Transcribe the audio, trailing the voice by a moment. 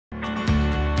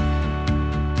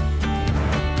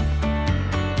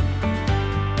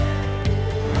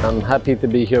I'm happy to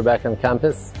be here back on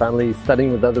campus, finally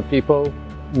studying with other people,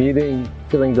 meeting,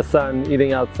 feeling the sun,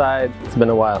 eating outside. It's been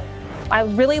a while. I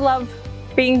really love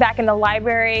being back in the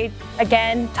library,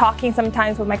 again, talking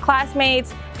sometimes with my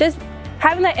classmates, just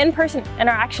having that in-person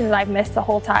interaction that I've missed the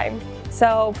whole time.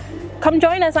 So come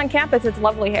join us on campus, it's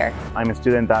lovely here. I'm a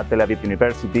student at Tel Aviv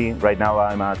University. Right now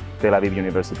I'm at Tel Aviv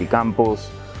University campus,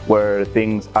 where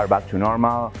things are back to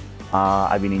normal.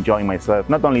 I've been enjoying myself,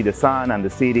 not only the sun and the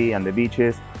city and the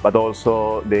beaches, but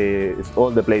also all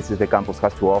the places the campus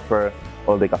has to offer,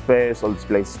 all the cafes, all these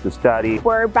places to study.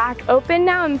 We're back open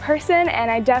now in person, and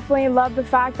I definitely love the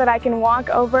fact that I can walk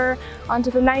over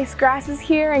onto the nice grasses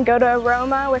here and go to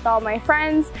Aroma with all my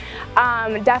friends.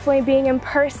 Definitely being in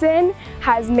person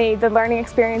has made the learning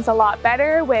experience a lot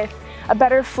better, with a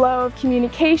better flow of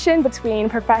communication between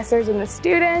professors and the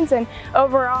students, and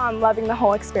overall I'm loving the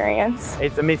whole experience.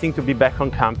 It's amazing to be back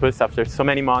on campus after so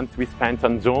many months we spent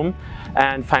on Zoom,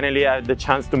 and finally I had the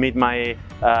chance to meet my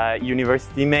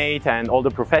university mate and all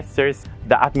the professors.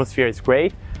 The atmosphere is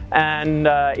great, and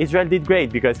Israel did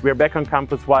great because we're back on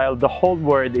campus while the whole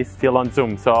world is still on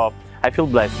Zoom, so I feel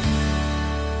blessed.